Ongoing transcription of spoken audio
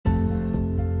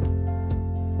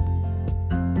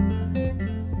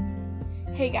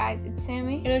Hey guys, it's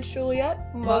Sammy. And it's Juliet.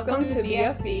 Welcome to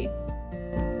BFB.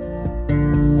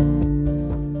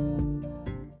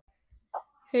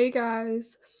 Hey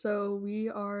guys, so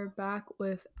we are back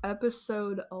with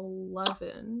episode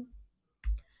 11.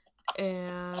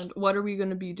 And what are we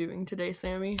going to be doing today,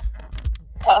 Sammy?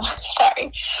 Oh,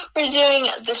 sorry. We're doing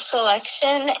the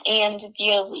selection and the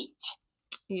elite.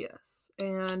 Yes,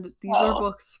 and these are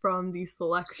books from the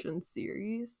selection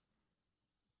series.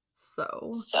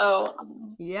 So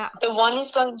yeah. The one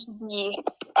is going to be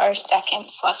our second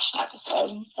selection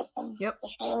episode. Yep.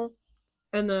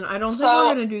 And then I don't think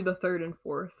we're going to do the third and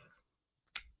fourth.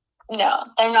 No,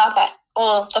 they're not that.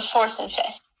 Well, the fourth and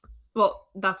fifth. Well,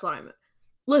 that's what I meant.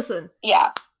 Listen.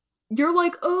 Yeah. You're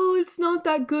like, oh, it's not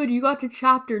that good. You got to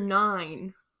chapter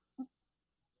 9.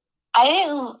 I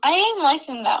didn't like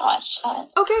them that much.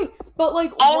 Okay, but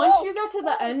like once you get to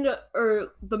the end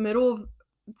or the middle of,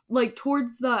 like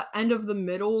towards the end of the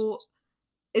middle,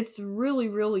 it's really,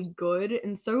 really good,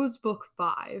 and so is book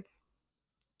 5.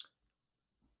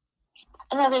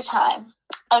 Another time.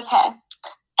 Okay.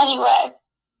 Anyway,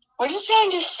 we're just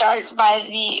going to start by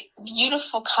the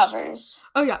beautiful covers.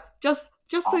 Oh yeah, just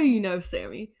so you know,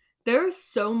 Sammy, there's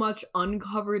so much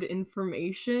uncovered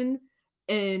information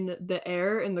in The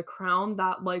Heir and The Crown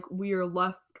that like we are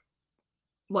left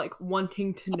like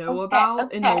wanting to know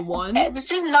about in the one. Okay. This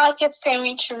does not get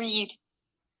Sammy to read.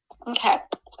 Okay.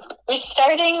 We're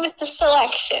starting with the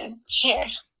selection here.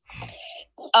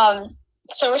 So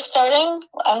we're starting,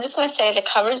 I'm just going to say the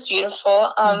cover's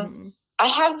beautiful. I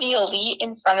have the Elite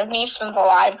in front of me from the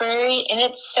library, and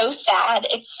it's so sad.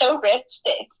 It's so ripped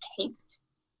that it's taped.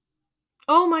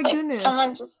 Oh my goodness.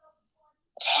 Someone just,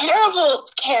 terrible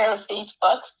care of these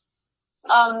books.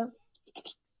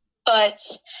 But,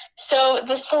 so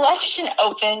the selection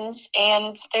opens,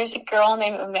 and there's a girl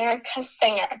named America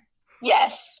Singer.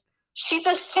 Yes, she's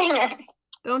a singer.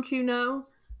 Don't you know?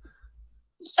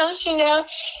 Don't you know?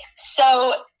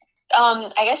 So,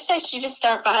 I guess I should just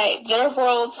start by their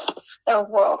world,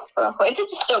 quote unquote. It's a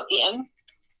dystopian.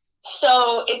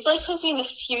 So, it's like supposed to be in the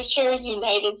future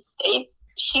United States.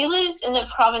 She lives in the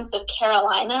province of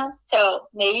Carolina, so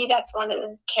maybe that's one of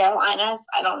the Carolinas.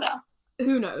 I don't know.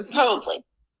 Who knows? Probably.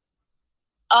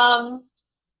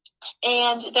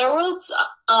 And their world's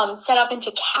set up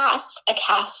into a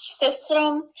caste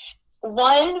system.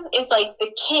 1 is like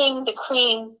the king, the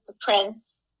queen, the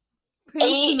prince. 8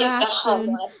 is the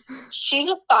homeless. She's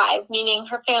a 5, meaning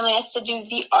her family has to do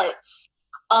the arts.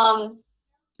 So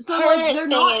like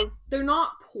they're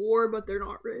not poor, but they're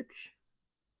not rich.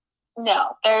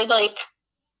 No, they're like,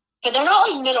 but they're not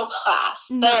like middle class.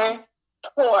 No. They're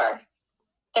poor.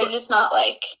 They're just not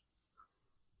like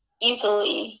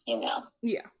easily, you know.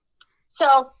 Yeah.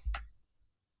 So,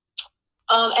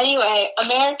 anyway,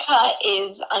 America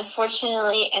is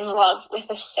unfortunately in love with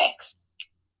a 6.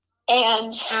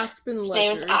 And Aspen his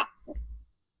name is Ledger.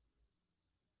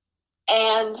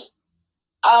 And,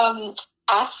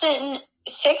 Aspen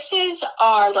 6s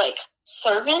are like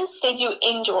servants. They do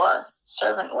indoor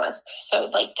servant work. So,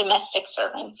 like domestic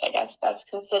servants, I guess that's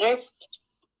considered.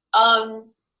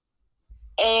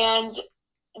 And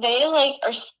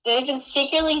they've been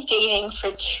secretly dating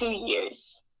for 2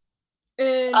 years.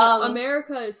 And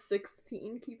America is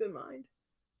 16, keep in mind.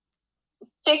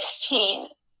 16.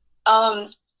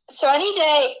 So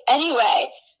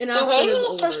anyway. And Aspen is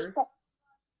older.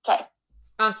 Sorry.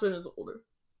 Aspen is older.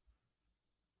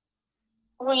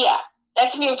 Well, yeah.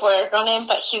 That can be a boy or girl name,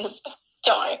 but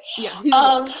don't worry. Yeah,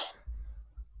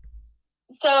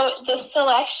 So the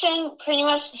selection, pretty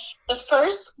much, the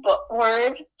first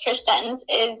word for sentence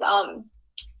is, I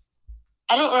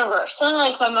don't remember. Something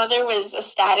like, my mother was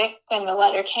ecstatic when the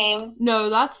letter came. No,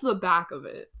 that's the back of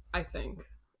it, I think.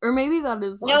 Or maybe that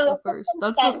is the first.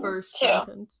 That's the first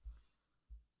sentence.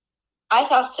 I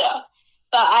thought so.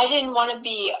 But I didn't want to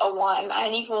be a 1. I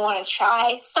didn't even want to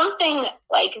try. Something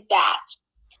like that.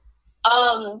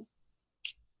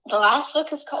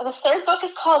 The third book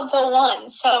is called The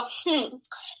One. So,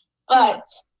 But,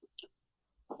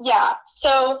 yeah.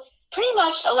 So, pretty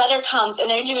much a letter comes, and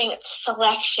they're doing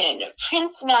selection.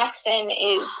 Prince Maxon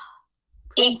is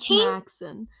 18?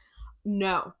 Maxon.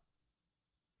 No.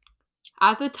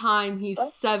 At the time, he's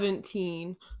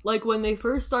 17. Like, when they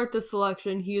first start the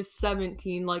selection, he is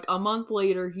 17. Like, a month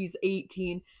later, he's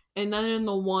 18. And then in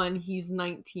the 1, he's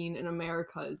 19, and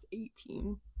America is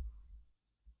 18.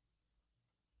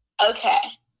 Okay.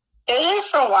 They're there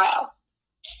for a while.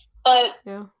 But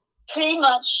yeah. Pretty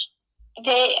much,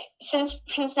 since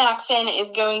Prince Maxon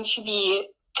is going to be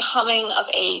coming of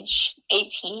age,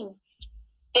 18,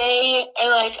 they are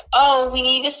like, oh, we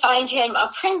need to find him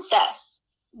a princess.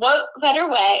 what better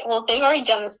way? Well, they've already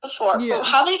done this before. Yeah. But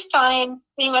how they find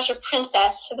pretty much a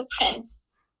princess for the prince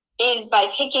is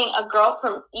by picking a girl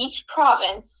from each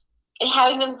province and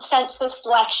having them sent to the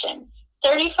selection.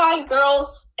 35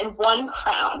 girls and 1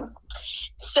 crown.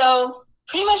 So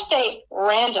pretty much they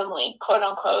randomly, quote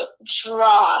unquote,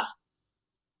 draw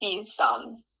these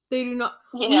They do not.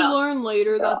 You We know, learn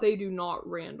later yeah. that they do not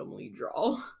randomly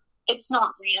draw. It's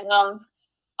not random.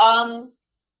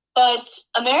 But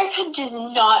America does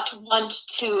not want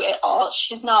to at all.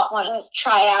 She does not want to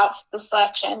try out the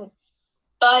selection.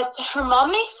 But her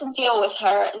mom makes a deal with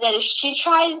her that if she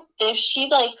sends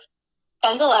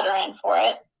a letter in for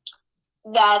it,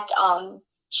 that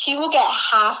she will get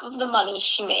half of the money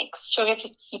she makes. She'll get to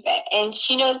keep it. And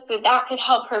she knows that that could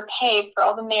help her pay for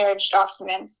all the marriage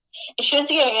documents. If she wants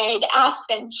to get married to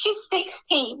Aspen, she's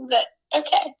 16, but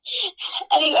okay.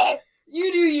 Anyway.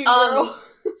 You do you, girl.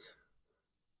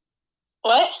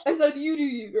 What? I said you do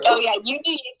you, girl. Oh, yeah, you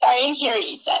do you. Sorry, I didn't hear what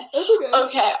you said. That's okay.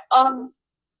 Okay,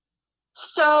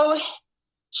 so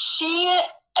she,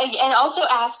 and also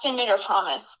Aspen made her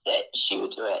promise that she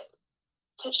would do it.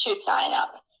 So she would sign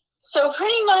up. So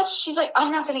pretty much she's like,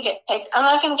 I'm not going to get picked. I'm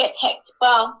not going to get picked.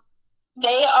 Well,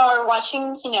 they are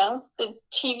watching, the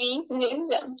TV news.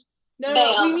 And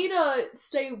No, we need to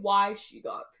say why she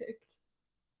got picked.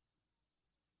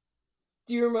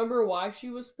 Do you remember why she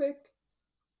was picked?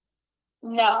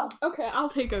 No. Okay, I'll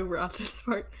take over at this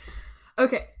part.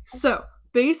 Okay, so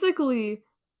basically,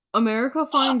 America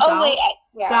finds out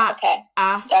that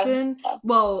Aspen,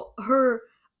 well,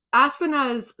 Aspen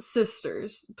has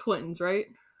sisters, twins, right?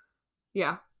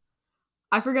 Yeah.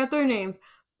 I forget their names,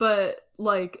 but,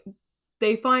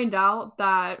 they find out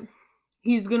that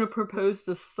he's gonna propose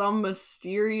to some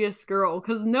mysterious girl,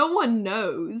 because no one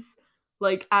knows,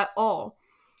 at all.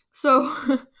 So,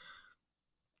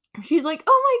 she's like,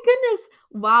 oh my goodness,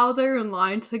 while they're in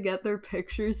line to get their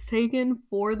pictures taken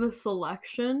for the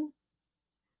selection.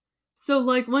 So,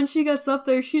 when she gets up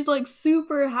there, she's,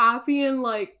 super happy and,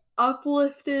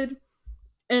 uplifted.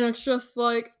 And it's just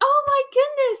like, oh my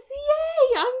goodness,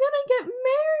 yay, I'm gonna get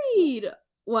married.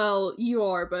 Well, you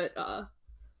are, but,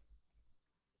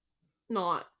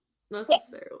 not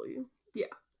necessarily.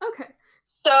 Yeah. Okay.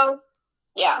 So,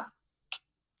 yeah.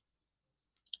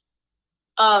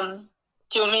 Do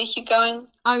you want me to keep going?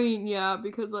 I mean, yeah,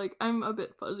 because, I'm a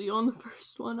bit fuzzy on the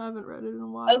first one. I haven't read it in a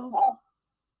while. Okay.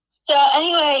 So,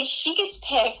 anyway, she gets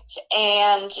picked,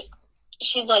 and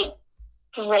she's like,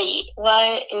 great,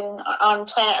 on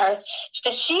planet Earth?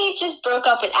 But she just broke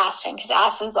up with Aspen, because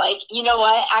Aspen's like, you know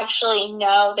what? Actually,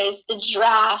 no, there's the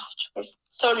draft, where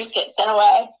soldiers get sent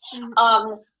away. Mm-hmm.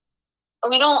 I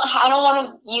don't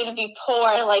want you to be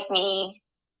poor like me,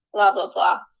 blah, blah,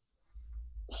 blah.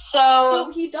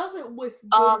 So he does it with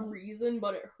good reason,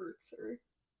 but it hurts her.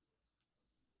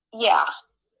 Yeah.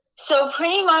 So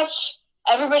pretty much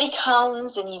everybody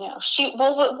comes and, we'll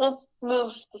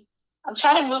move. I'm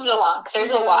trying to move it along, because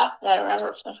there's a lot that I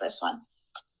remember from the first one.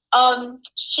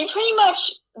 She pretty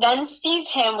much then sees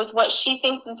him with what she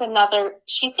thinks he's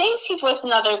with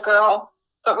another girl,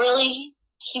 but really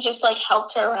he just,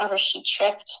 helped her whenever she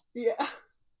tripped. Yeah.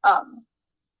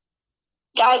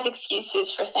 Guys'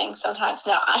 excuses for things sometimes.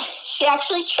 No, she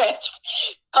actually tripped,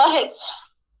 but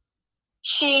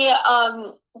she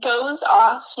goes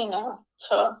off, to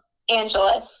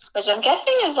Angeles, which I'm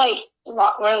guessing is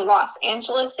where Los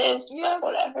Angeles is, but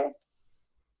whatever.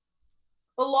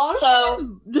 A lot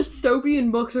of these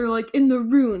dystopian books are in the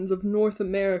ruins of North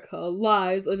America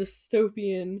lies a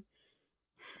dystopian.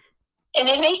 And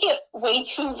they make it way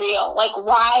too real,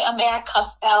 why America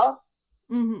fell.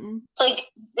 Mm-hmm.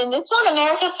 In this one,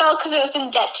 America fell because it was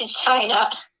in debt to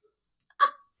China.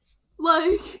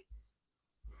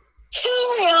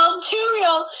 Too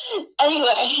real.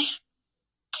 Anyway,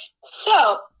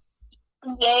 so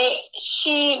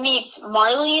she meets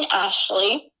Marley and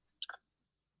Ashley,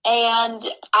 and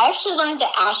I actually learned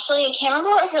that Ashley, I can't remember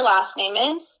what her last name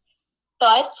is,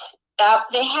 but that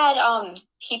they had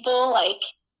people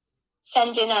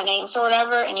send in their names or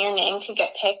whatever, and your name could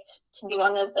get picked to be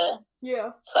one of the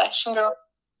selection girls.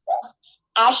 Yeah.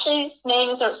 Ashley's name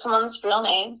is someone's real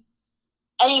name.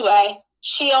 Anyway,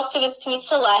 she also gets to meet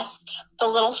Celeste, the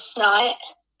little snot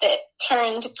that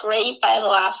turned great by the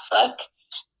last book.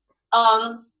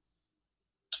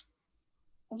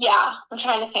 Yeah, I'm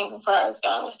trying to think of where I was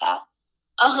going with that.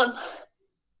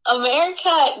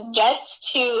 America gets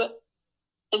to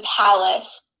the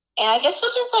palace, and I guess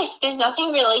we'll just there's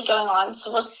nothing really going on,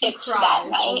 so we'll skip to that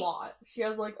night. A lot. She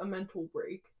has a mental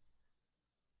break.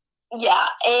 Yeah,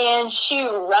 and she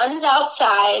runs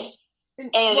outside,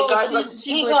 and the guard looks,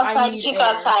 she goes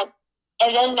outside,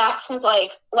 And then Maxon's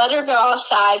like, let her go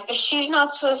outside, but she's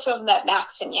not supposed to have met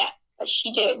Maxon yet, but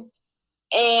she did.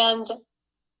 And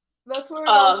that's where it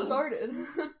all started.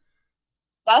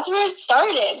 That's where it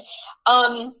started.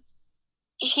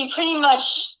 He pretty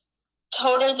much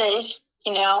told her that if,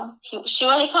 you know, she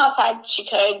wanted to come outside, she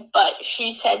could, but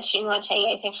she said she didn't want to take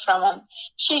anything from him.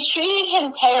 She treated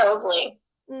him terribly.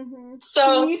 Mm-hmm. So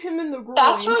she need him in the groin.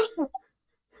 That's where.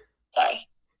 Sorry.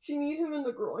 She need him in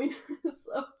the groin.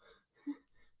 So.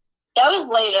 That was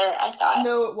later, I thought.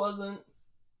 No, it wasn't.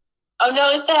 Oh no,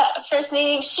 it's that first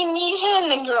meeting. She need him in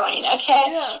the groin. Okay.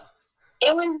 Yeah.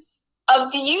 It was a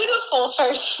beautiful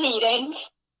first meeting.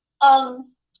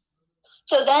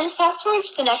 So then fast forward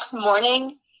to the next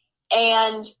morning,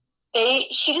 and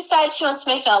she decides she wants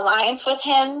to make an alliance with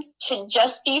him to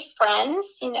just be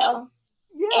friends, you know.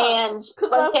 Yeah. And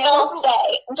like they all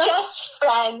say, just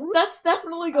friends. That's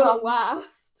definitely gonna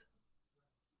last.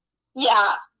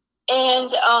 Yeah.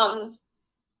 And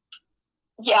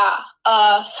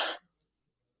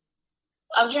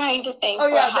I'm trying to think. Oh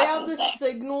yeah, they have this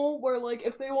signal where like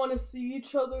if they want to see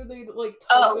each other, they like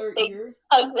tug their ear.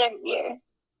 Tug their ear.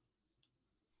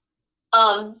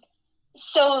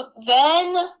 So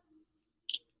then,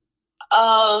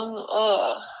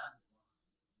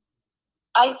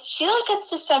 she like gets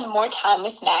to spend more time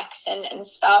with Maxon and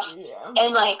stuff,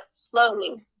 and like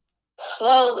slowly,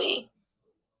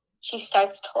 she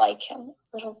starts to like him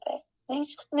a little bit,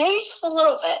 maybe just a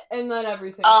little bit, and then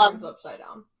everything turns upside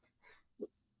down.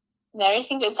 And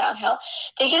everything goes downhill.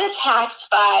 They get attacked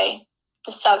by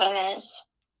the Southerners.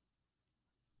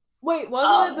 Wait,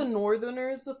 wasn't it the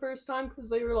Northerners the first time? Because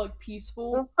they were, like,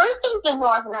 peaceful? Well, first it was the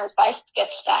Northerners, but I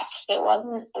skipped that because it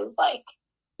wasn't as, like...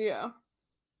 Yeah.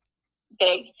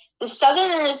 Big. The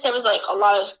Southerners, there was, like, a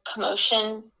lot of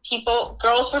commotion.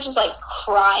 Girls were just, like,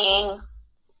 crying.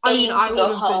 I mean, I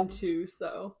would have been too,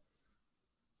 so...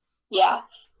 Yeah.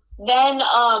 Then,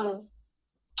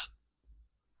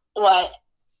 what?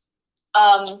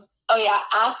 Oh yeah,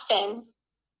 Aspen,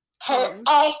 her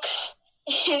ex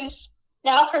is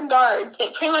now her guard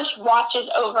that pretty much watches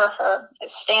over her, that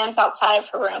stands outside of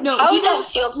her room. No, how would that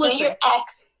feel to your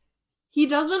ex? He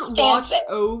doesn't watch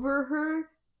over her,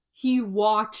 he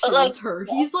watches her.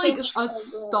 He's like a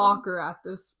stalker at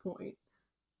this point.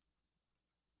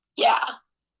 Yeah.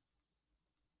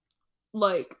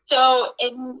 Like. So,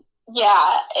 and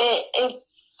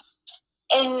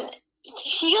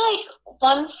she like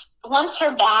wants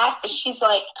her back, but she's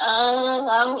like,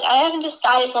 I haven't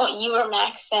decided if I want you or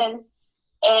Maxon.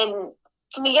 And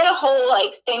we get a whole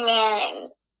like thing there, and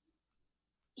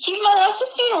she might not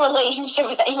just be in a relationship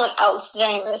with anyone else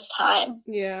during this time.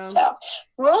 Yeah. So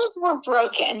roles were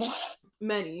broken.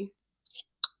 Many.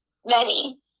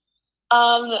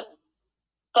 But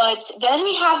then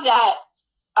we have that.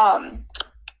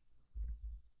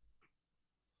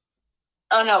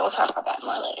 Oh no, we'll talk about that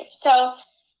more later. So,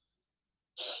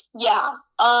 yeah.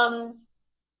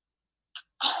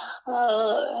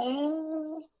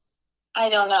 I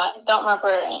don't know. I don't remember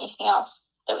anything else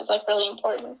that was like really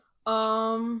important.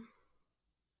 Oh,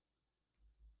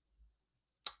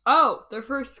 their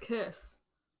first kiss.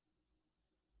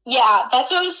 Yeah,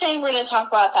 that's what I was saying. We're gonna talk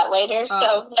about that later.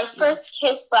 So their first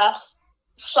kiss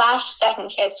slash second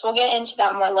kiss. We'll get into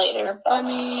that more later. But... I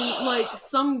mean, like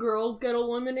some girls get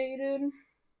eliminated.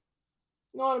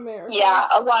 Not America. Yeah,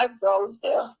 a lot of girls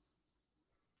do.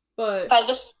 But by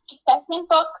the second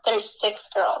book, there's 6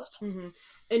 girls. Mm-hmm.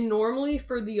 And normally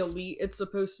for the elite, it's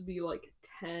supposed to be like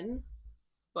 10.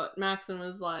 But Maxon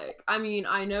was like, I mean,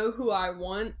 I know who I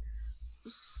want,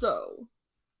 so.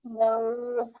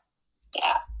 No.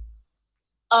 Yeah.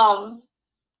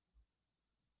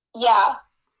 Yeah.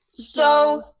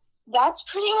 So that's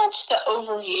pretty much the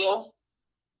overview.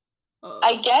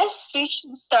 I guess we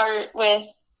should start with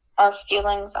our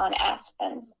feelings on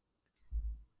Aspen.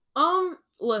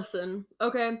 Listen,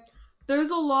 okay.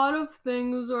 There's a lot of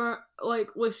things or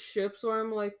like with ships where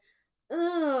I'm like,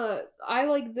 I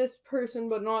like this person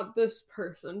but not this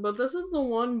person. But this is the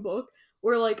one book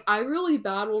where like I really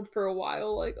battled for a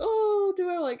while, like, oh, do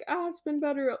I like Aspen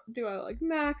better? Do I like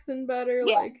Maxon better?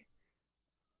 Yeah. Like,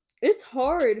 it's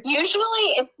hard.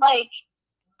 Usually it's like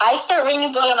I start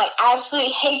reading a book and I'm like, I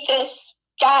absolutely hate this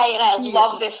guy and I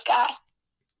love this guy.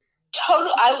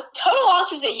 Total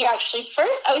opposite here actually.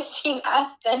 First I was seeing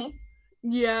Aspen.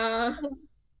 Yeah.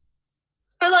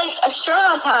 For like a short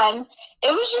amount of time.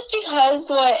 It was just because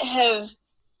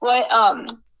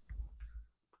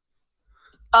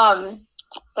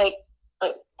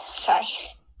sorry.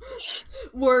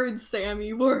 Words,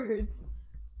 Sammy, words.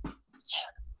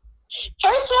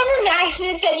 First whenever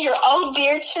Maxon said you're all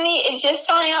dear to me and just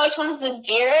finding out which one's the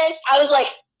dearest, I was like,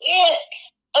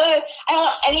 I don't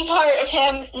want any part of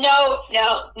him. No.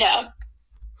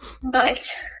 But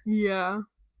Yeah.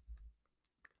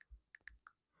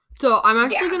 So I'm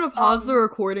actually Yeah, gonna pause the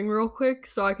recording real quick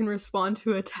so I can respond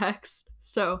to a text.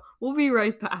 So we'll be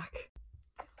right back.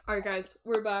 Alright guys,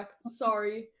 we're back.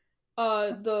 Sorry.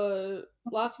 The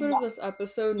last bit of this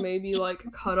episode may be like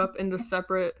cut up into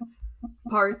separate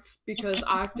parts because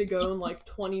I have to go in like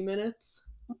 20 minutes.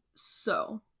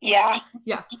 So yeah.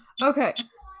 okay.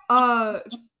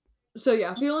 So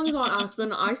yeah, feelings on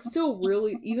Aspen. I still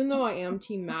really, even though I am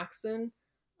Team Maxon,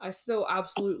 I still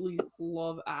absolutely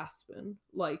love Aspen.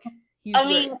 Like, he's I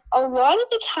mean, a lot of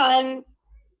the time,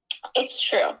 it's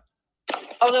true.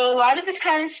 Although a lot of the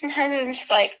time, sometimes I'm just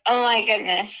like, oh my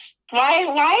goodness, why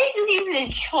is it even a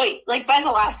choice? Like, by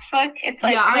the last book, it's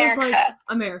like, I America. was like,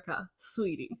 America,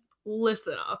 sweetie,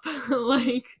 listen up.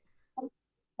 Like,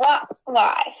 what?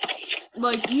 Why?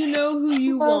 Like, you know who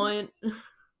you want.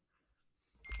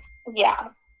 Yeah.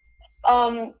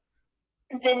 The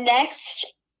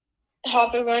next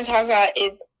topic we're going to talk about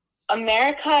is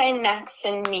America and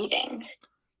Maxon meeting.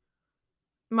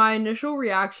 My initial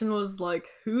reaction was like,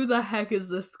 who the heck is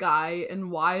this guy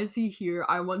and why is he here?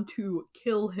 I want to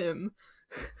kill him.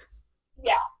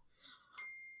 Yeah.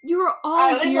 You are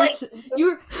all dear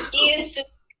you're he is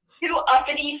too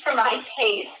uppity for my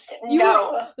taste.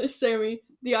 No. Sammy,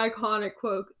 the iconic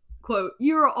quote,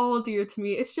 you are all dear to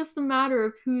me. It's just a matter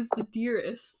of who's the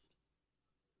dearest.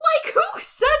 Like, who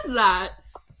says that?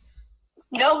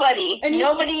 Nobody.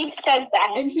 Nobody says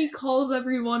that. And he calls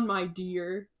everyone my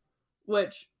dear,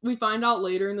 which we find out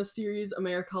later in the series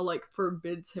America, like,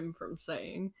 forbids him from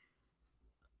saying.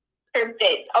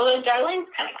 Forbids. Although Darling's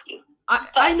kind of cute.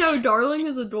 I know, Darling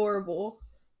is adorable.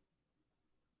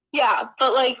 Yeah,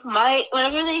 but, like,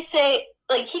 whenever they say,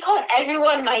 like, he called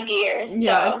everyone my dear, so.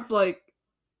 Yeah, it's like,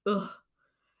 ugh.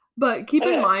 But keep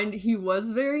in mind, he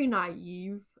was very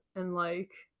naive, and,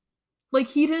 like,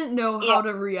 he didn't know how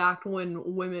to react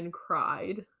when women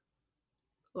cried.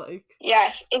 Like.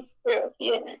 Yeah, it's true.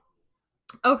 He didn't.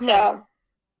 Okay. So.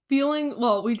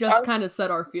 We just kind of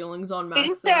said our feelings on Maxon. We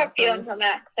just said our feelings on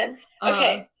Maxon.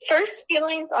 Okay, first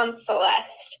feelings on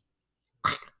Celeste.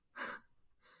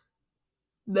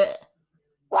 Bleh.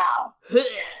 Wow.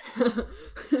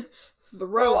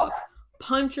 Throw up.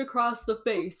 Punch across the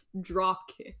face. Drop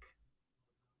kick.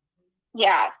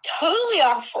 Yeah, totally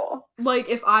awful. Like,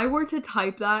 if I were to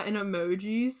type that in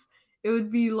emojis, it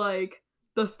would be like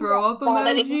the throw up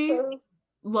emoji.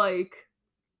 Like,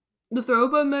 the throw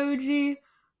up emoji.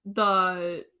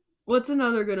 What's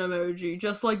another good emoji?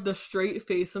 Just like the straight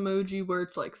face emoji where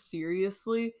it's like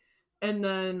seriously, and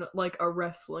then like a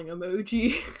wrestling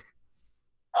emoji.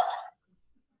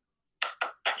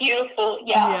 Beautiful.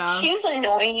 Yeah. She was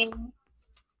annoying.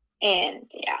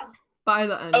 And yeah. By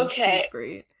the end, she's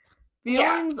great.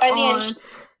 Feelings on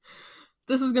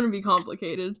this is gonna be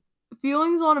complicated.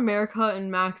 Feelings on America and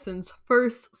Maxon's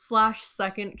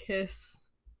first/second kiss.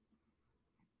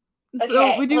 Okay,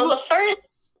 So the first.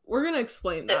 We're gonna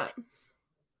explain that.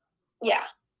 Yeah.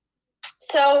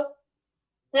 So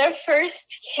their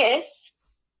first kiss,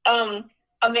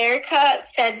 America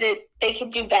said that they could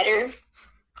do better,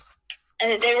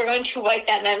 and that they were going to wipe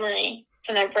that memory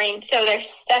from their brain. So their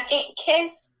second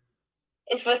kiss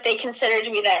is what they consider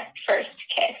to be their first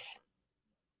kiss.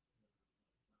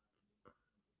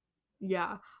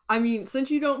 Yeah. I mean, since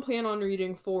you don't plan on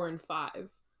reading 4 and 5,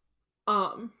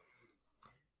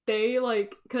 they,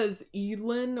 like, because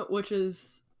Eadlyn, which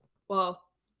is, well,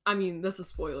 I mean, this is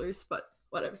spoilers, but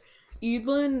whatever.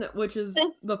 Eadlyn, which is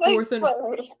the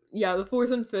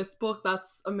fourth and fifth book,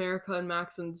 that's America and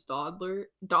Maxon's daughter,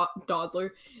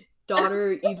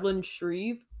 Eadlyn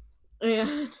Shreve,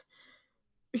 and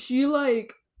she,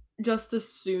 like, just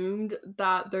assumed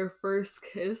that their first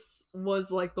kiss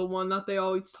was, like, the one that they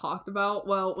always talked about.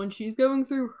 Well, when she's going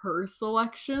through her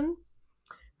selection,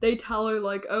 they tell her,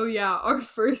 like, oh yeah, our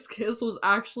first kiss was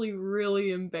actually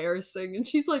really embarrassing. And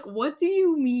she's like, what do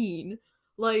you mean?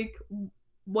 Like,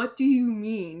 what do you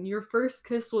mean? Your first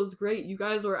kiss was great. You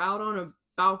guys were out on a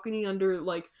balcony under,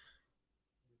 like,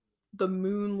 the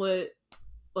moonlit,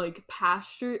 like,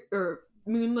 pasture, or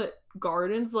moonlit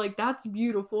gardens. Like, that's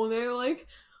beautiful. And they're like,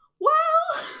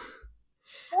 well,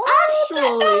 actually,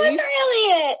 that wasn't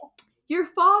really it. Your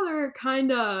father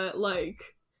kinda,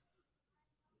 like,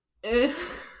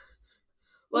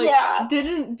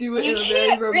 didn't do it in a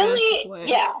very romantic way.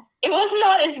 Yeah, it was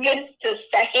not as good as the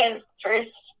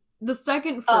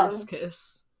second first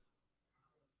kiss.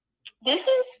 This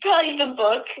is probably the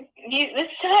book.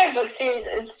 This entire book series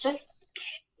is just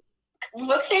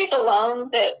book series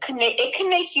alone that could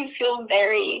make you feel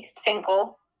very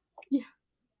single. Yeah.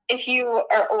 if you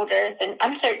are older than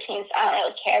I'm 13, so I don't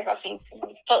really care about being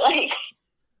single. But like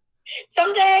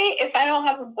someday, if I don't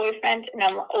have a boyfriend and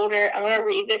I'm older, I'm gonna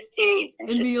read this series and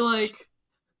be like,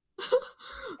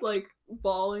 like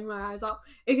bawling my eyes out.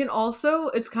 It can also,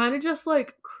 it's kind of just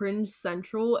like cringe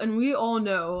central, and we all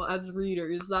know as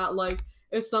readers that like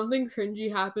if something cringy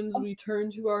happens, we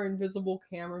turn to our invisible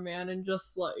cameraman and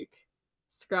just like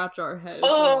scratch our heads.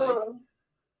 Oh,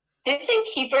 didn't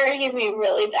Keeper give me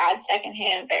really bad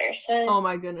secondhand embarrassment? Oh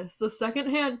my goodness, the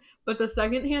secondhand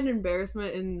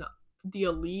embarrassment in the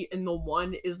Elite and the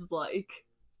one is like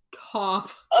top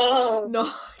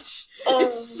notch.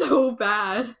 It's so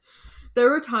bad. There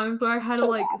were times where I had to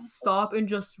like stop and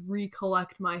just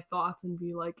recollect my thoughts and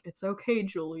be like, it's okay,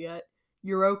 Juliet.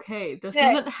 You're okay. This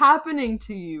isn't happening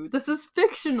to you. This is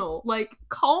fictional. Like,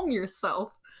 calm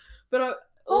yourself. But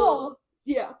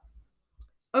yeah.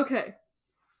 Okay.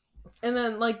 And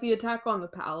then like the attack on the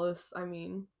palace, I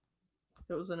mean,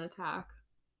 it was an attack.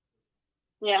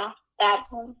 Yeah, that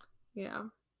one. Yeah.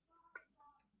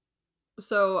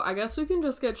 So I guess we can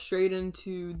just get straight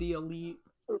into the Elite.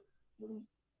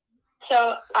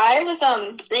 So I was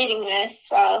reading this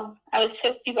while I was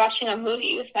supposed to be watching a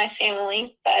movie with my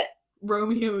family, but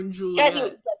Romeo and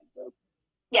Juliet.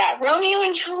 Yeah, Romeo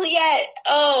and Juliet.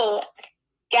 Oh,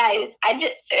 guys,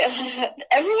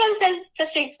 everyone says it's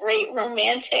such a great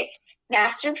romantic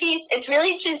masterpiece. It's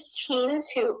really just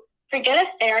teens who forget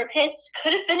a therapist,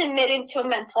 could have been admitted to a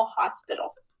mental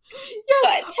hospital.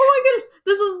 Yes. Oh my goodness,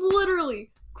 this is literally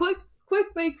quick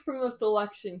break from the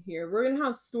selection here. We're gonna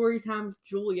have story time with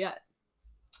Juliet.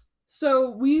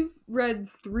 So we've read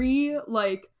 3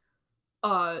 like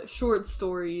short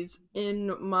stories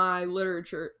in my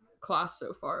literature class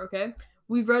so far, okay?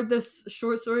 We've read this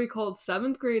short story called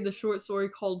 7th Grade, the short story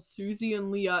called Susie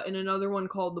and Leah, and another one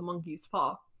called The Monkey's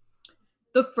Paw.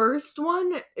 The first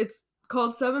one, it's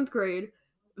called 7th Grade.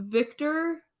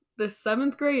 Victor, the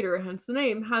 7th grader, hence the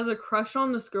name, has a crush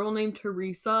on this girl named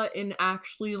Teresa and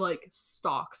actually like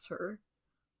stalks her.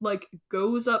 Like,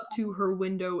 goes up to her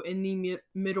window in the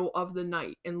middle of the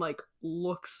night and, like,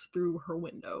 looks through her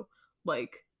window.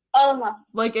 Like,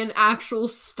 like an actual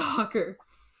stalker.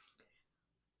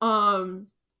 Then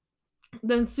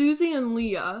Susie and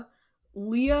Leah.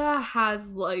 Leah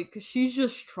has, like, she's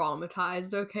just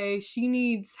traumatized, okay? She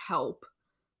needs help.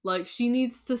 Like, she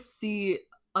needs to see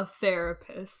a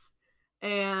therapist.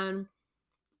 And,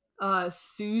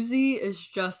 Susie is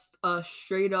just a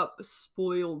straight-up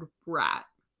spoiled brat.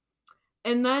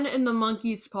 And then in The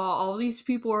Monkey's Paw, all these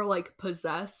people are, like,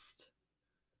 possessed.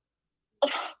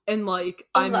 And, like,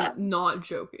 I'm not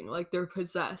joking. Like, they're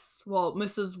possessed. Well,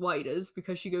 Mrs. White is,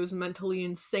 because she goes mentally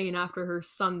insane after her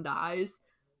son dies.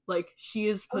 Like, she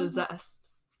is possessed.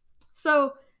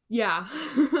 So, yeah.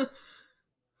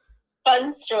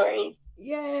 Fun stories.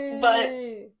 Yay! But,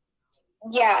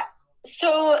 yeah.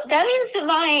 So, that means that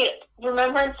my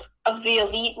remembrance of the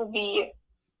Elite will be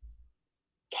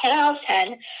 10 out of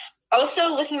 10.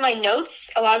 Also, looking at my notes,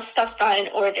 a lot of stuff's not in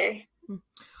order.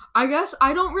 I guess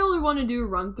I don't really want to do a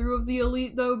run-through of the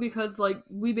Elite, though, because, like,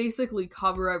 we basically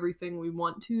cover everything we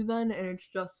want to then, and it's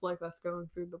just, like, us going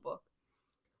through the book.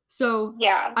 So,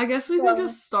 yeah. I guess we can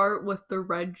just start with the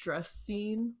red dress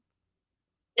scene.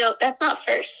 No, that's not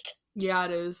first. Yeah,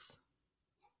 it is.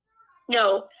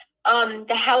 No,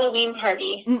 the Halloween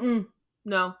party.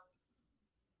 No.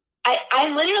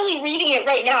 I'm literally reading it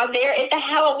right now. They're at the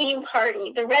Halloween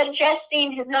party. The red dress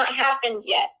scene has not happened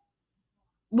yet.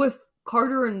 With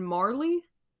Carter and Marley?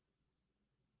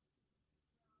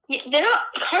 Yeah, they're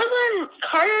not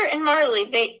Carter and Marley.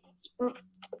 They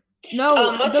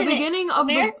no, the beginning of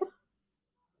the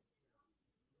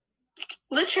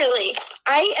literally.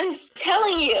 I am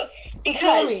telling you because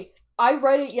tell me. I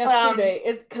read it yesterday.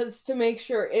 It's because to make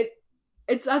sure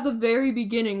it's at the very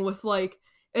beginning with like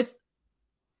it's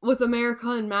with America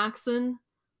and Maxon,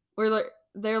 where like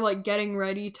they're like getting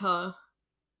ready to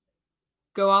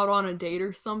go out on a date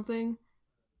or something.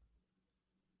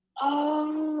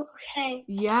 Oh, okay.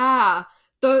 Yeah,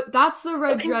 that's the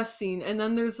red dress scene, and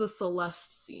then there's the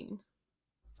Celeste scene.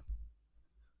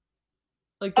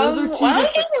 Like those are two. Why am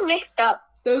I getting mixed up?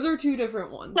 Those are 2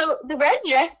 different ones. So the red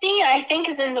dress scene, I think,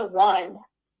 is in the 1.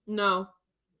 No.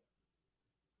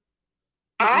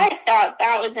 I thought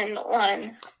that was in the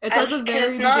 1. It's at the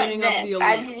very beginning of the Elite.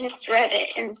 I just read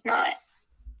it, and it's not.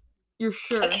 You're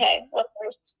sure? Okay. Well,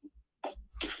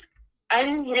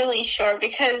 I'm really sure,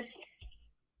 because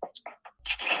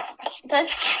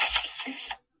that's...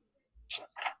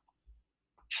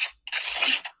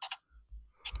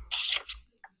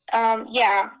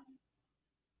 yeah.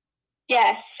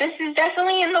 Yes, this is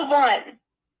definitely in the 1.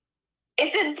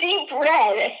 It's a deep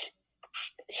red.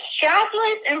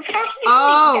 strapless and practically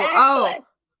Oh, backless.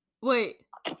 wait.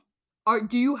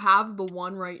 Do you have the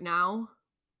one right now?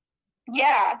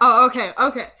 Yeah. Oh, okay.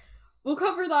 We'll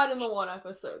cover that in the one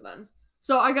episode then.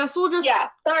 So I guess we'll just... Yeah,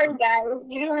 sorry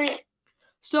guys. You weren't...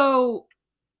 So,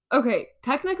 okay,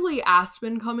 technically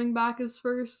Aspen coming back is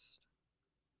first.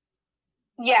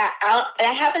 Yeah,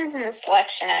 that happens in the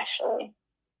selection, actually.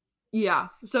 Yeah,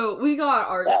 so we got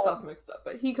our So- stuff mixed up,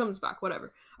 but he comes back,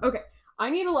 whatever. Okay,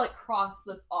 I need to, like, cross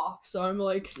this off, so I'm,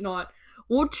 like, not...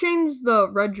 We'll change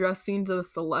the red dress scene to the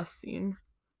Celeste scene.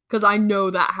 Because I know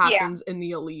that happens in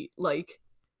the Elite, like,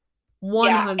 100%.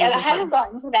 Yeah, and I haven't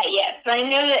gotten to that yet, but I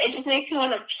know that it just makes me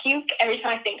want to puke every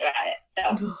time I think about it,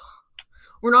 so...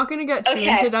 We're not going to get too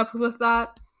Okay. into depth with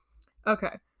that. Okay.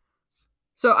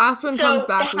 So Aspen comes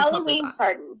back. The we cover Halloween that.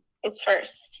 party is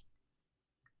first.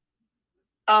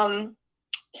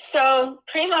 So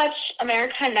pretty much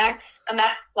America asks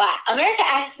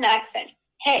Maxon,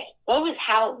 hey, what was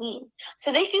Halloween?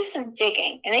 So they do some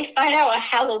digging and they find out what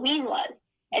Halloween was.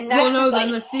 And Maxon's then like,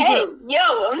 the secret... hey,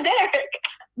 yo, America.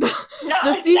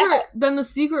 Then the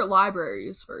secret library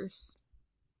is first.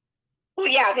 Well,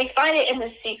 yeah, they find it in the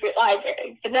secret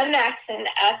library. But then Maxon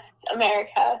asks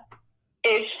America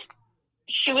if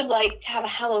she would like to have a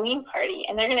Halloween party,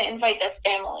 and they're going to invite their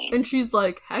families. And she's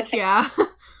like, heck yeah.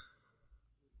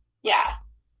 Yeah.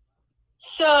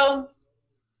 So,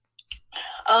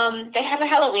 they have a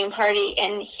Halloween party,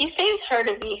 and he saves her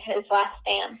to be his last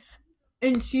dance.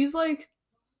 And she's like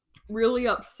really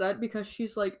upset because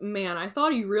she's like, man, I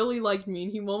thought he really liked me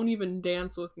and he won't even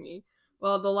dance with me.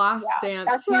 Well, the last dance,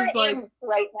 that's where he's I like, am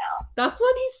right now. that's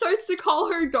when he starts to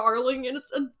call her darling, and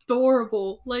it's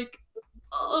adorable. Like,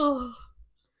 oh,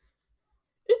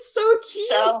 it's so cute.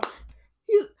 So,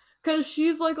 Because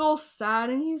she's like all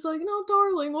sad, and he's like, no,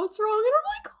 darling, what's wrong? And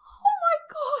I'm like, oh my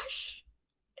gosh,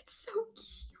 it's so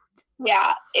cute.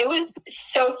 yeah, it was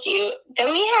so cute.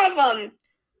 Then we have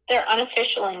their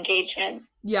unofficial engagement.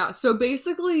 Yeah, so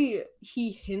basically,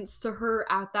 he hints to her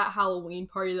at that Halloween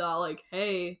party that, like,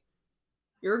 hey,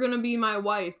 you're gonna be my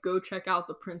wife, go check out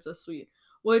the Princess Suite.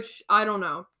 Which, I don't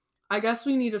know. I guess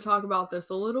we need to talk about this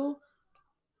a little.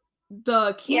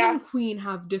 The king and queen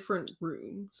have different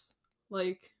rooms.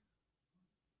 Like,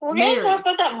 we're going to talk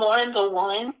about that more in the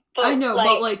one. But I know,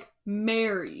 but, like,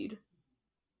 married.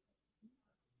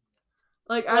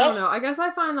 Like, I don't know. I guess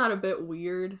I find that a bit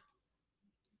weird.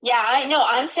 Yeah, I know.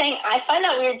 I'm saying I find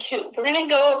that weird, too. We're going to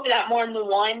go over that more in the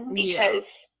one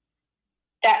because...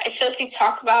 that I feel like we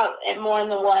talk about it more in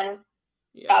the one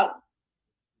about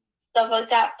stuff like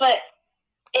that, but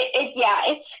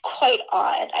it's quite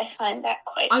odd. I find that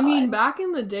quite odd. I mean, back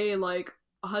in the day, like,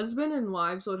 husband and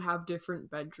wives would have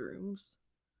different bedrooms.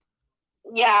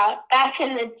 Yeah, back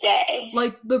in the day.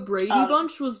 Like, the Brady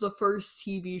Bunch was the first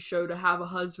TV show to have a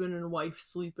husband and wife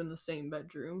sleep in the same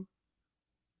bedroom.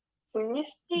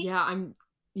 Seriously? Yeah, I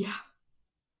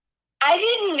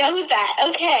didn't know that.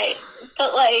 Okay,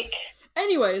 but, like...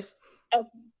 Anyways,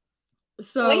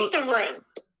 so waste of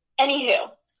rooms. Anywho,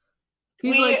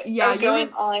 he's like, yeah,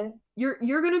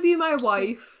 you're gonna be my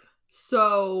wife,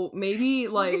 so maybe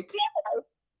like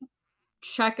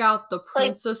check out the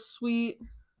Princess Suite.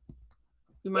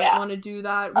 You might want to do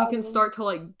that. We can start to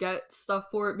like get stuff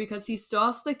for it because he still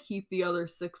has to keep the other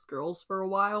 6 girls for a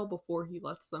while before he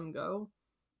lets them go.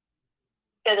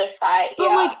 The other 5, but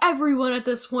like everyone at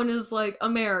this point is like,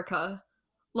 America,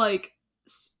 like.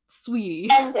 Sweetie.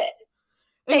 End it.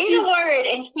 Say the word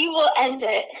and he will end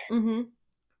it. Mm-hmm.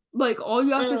 Like, all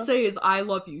you have to say is, I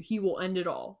love you. He will end it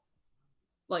all.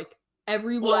 Like,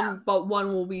 everyone but one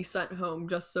will be sent home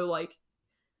just so, like...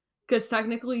 Because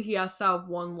technically he has to have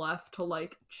one left to,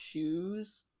 like,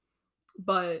 choose.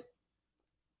 But,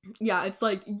 yeah, it's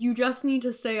like, you just need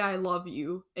to say I love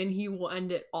you, and he will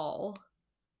end it all.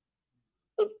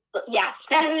 Yeah,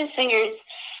 snap of his fingers.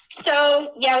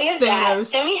 So, yeah, we have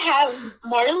Thanos. that. Then we have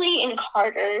Marley and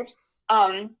Carter.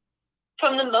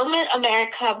 From the moment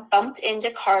America bumped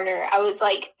into Carter, I was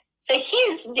like, so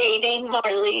he's dating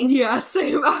Marley. Yeah,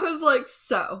 same. I was like,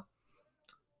 so.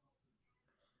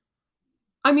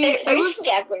 I mean, They're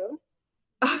together.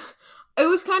 It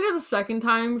was kind of the second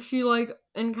time she, like,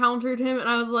 encountered him, and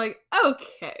I was like,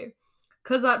 okay.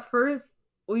 Because at first,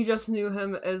 we just knew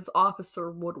him as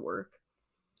Officer Woodwork.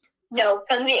 No,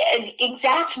 from the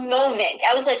exact moment,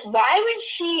 I was like, why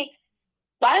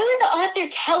would the author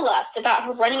tell us about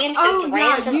her running into this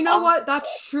random you know what?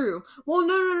 That's true. Well,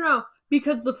 no.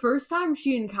 Because the first time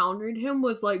she encountered him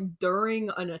was, like,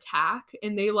 during an attack,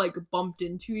 and they, like, bumped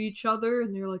into each other,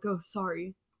 and they're like, oh,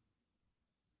 sorry.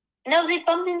 No, they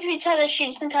bumped into each other.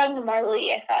 She's been talking to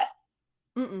Marley, I thought.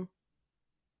 Mm-mm.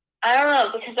 I don't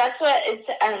know, because that's what it's,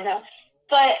 I don't know.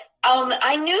 But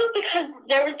I knew because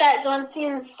there was that one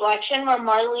scene in Selection where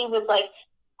Marley was like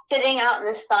sitting out in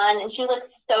the sun and she looked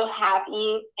so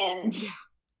happy, and Yeah.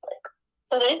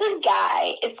 so there's a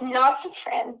guy. It's not the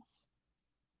prince.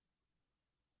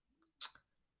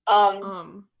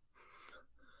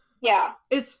 Yeah.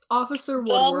 It's Officer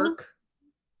Woodwork.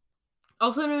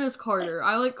 Also known as Carter.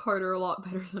 I like Carter a lot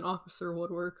better than Officer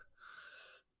Woodwork.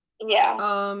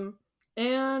 Yeah.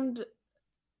 And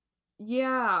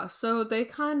yeah, so they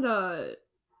kind of,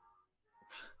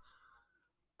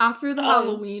 after the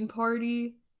Halloween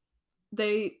party,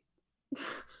 they,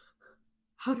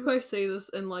 how do I say this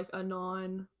in like a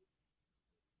non,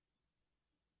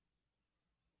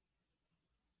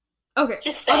 okay,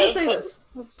 Just I'll say. just say this.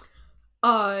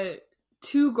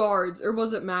 2 guards, or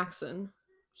was it Maxon?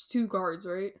 It's 2 guards,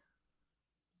 right?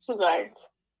 2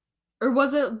 guards. Or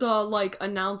was it the like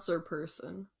announcer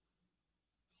person?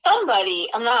 Somebody,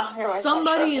 I'm not sure.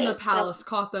 Somebody in the palace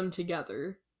caught them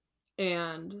together,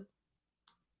 and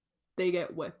they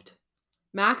get whipped.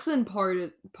 Maxon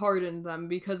pardoned them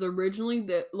because originally,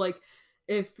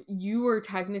 if you were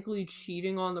technically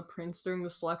cheating on the prince during the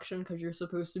selection because you're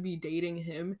supposed to be dating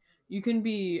him, you can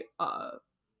be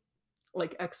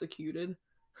executed.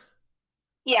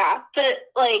 Yeah, but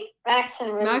like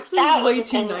Maxon's way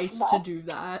too nice to do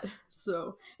that.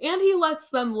 So, and he lets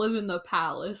them live in the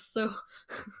palace. So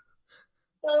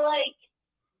like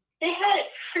they had it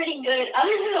pretty good,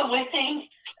 other than the whipping.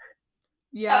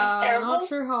 Yeah, I'm not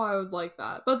sure how I would like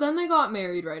that. But then they got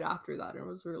married right after that, and it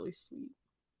was really sweet.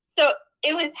 So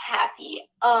it was happy.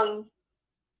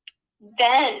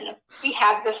 Then we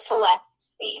have the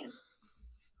Celeste scene.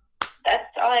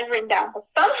 That's all I've written down. But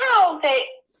somehow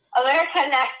America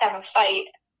and Max have a fight.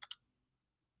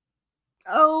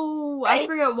 Oh, right? I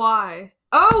forget why.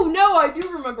 Oh, no, I do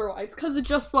remember why. It's because of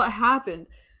just what happened.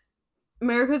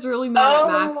 America's really mad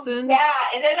at Maxon. Yeah,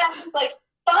 and then Maxon's like,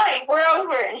 fine, we're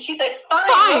over. And she's like,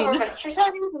 fine. We're over. But for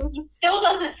some reason, he still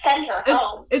doesn't send her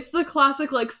home. It's the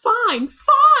classic, like, fine.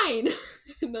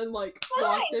 And then, like,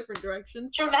 walk different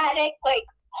directions. Dramatic, like,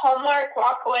 Hallmark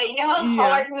walk away. You know how in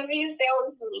Hallmark movies, they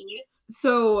always leave?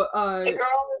 So, the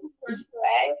girl runs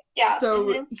away. Yeah.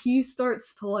 So, he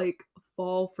starts to, like,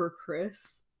 fall for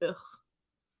Chris. Ugh.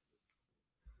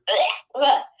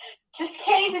 Ugh. Just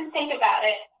can't even think about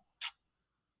it.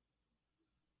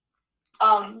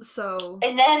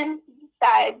 And then he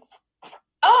decides,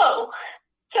 oh,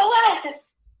 Celeste.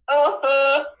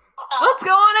 Let's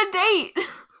go on a date.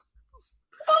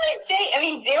 I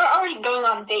mean, they were already going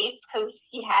on dates because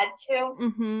he had to.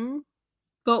 Mm-hmm.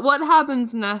 But what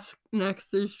happens next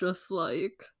is just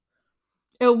like,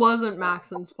 it wasn't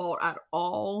Maxon's fault at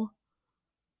all.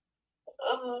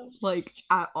 Like,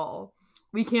 at all.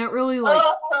 We can't really, like...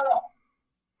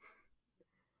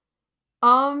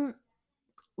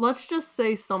 let's just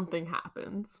say something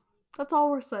happens. That's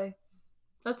all we're saying.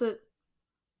 That's it.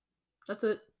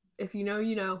 If you know,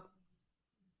 you know.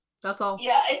 That's all.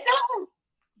 Yeah, it's not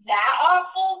that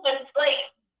awful, but it's like,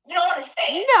 you don't want to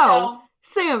say it. No,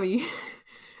 so. Sammy.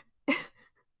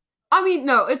 I mean,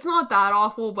 no, it's not that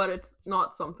awful, but it's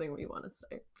not something we want to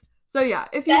say. So yeah,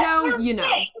 if you know, you know.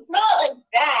 It's not like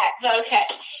that, but okay.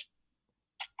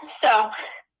 So,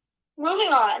 moving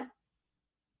on.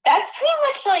 That's pretty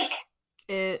much like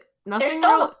it. There's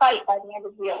still a fight by the end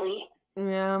of the Elite.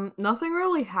 Yeah, nothing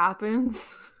really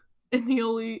happens in the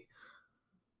Elite.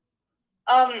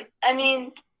 I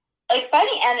mean, like by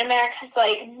the end, America's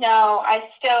like, no, I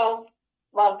still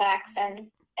love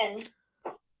Maxon, and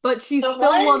but she still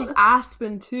loves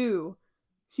Aspen too.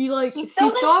 She still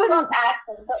loves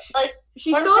Aspen, but like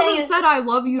she still hasn't said I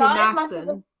love you to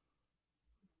Maxon.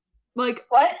 Like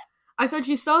what? I said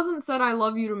she still hasn't said I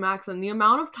love you to Maxon. The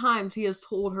amount of times he has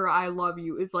told her I love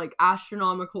you is like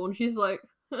astronomical, and she's like,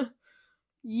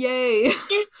 yay.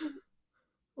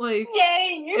 Like,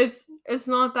 yay. It's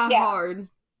not that hard.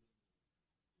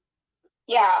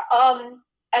 Yeah,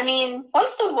 I mean,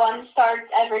 once the 1 starts,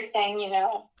 everything, you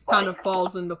know, kind of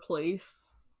falls into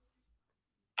place.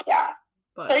 Yeah.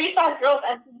 But 35 girls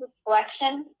enter the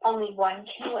selection, only 1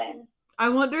 can win. I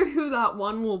wonder who that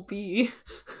one will be.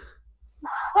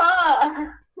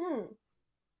 Huh.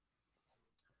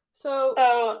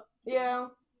 So, yeah,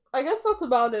 I guess that's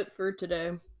about it for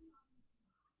today.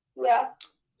 Yeah.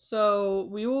 So,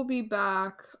 we will be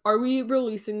back. Are we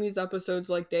releasing these episodes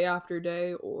like day after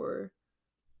day or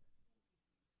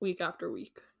week after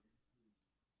week?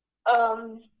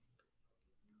 I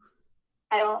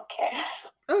don't care.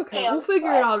 Okay, we'll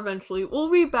figure it out eventually. We'll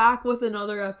be back with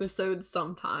another episode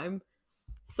sometime.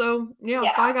 So, yeah.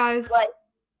 Bye, guys.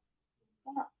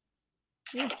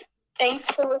 Thanks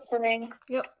for listening.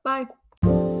 Yep, bye.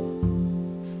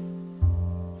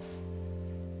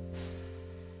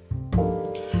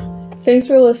 Thanks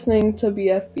for listening to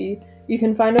BFB. You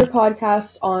can find our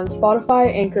podcast on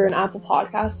Spotify, Anchor, and Apple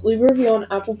Podcasts. Leave a review on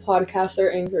Apple Podcasts or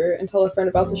Anchor and tell a friend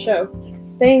about the show.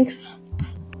 Thanks!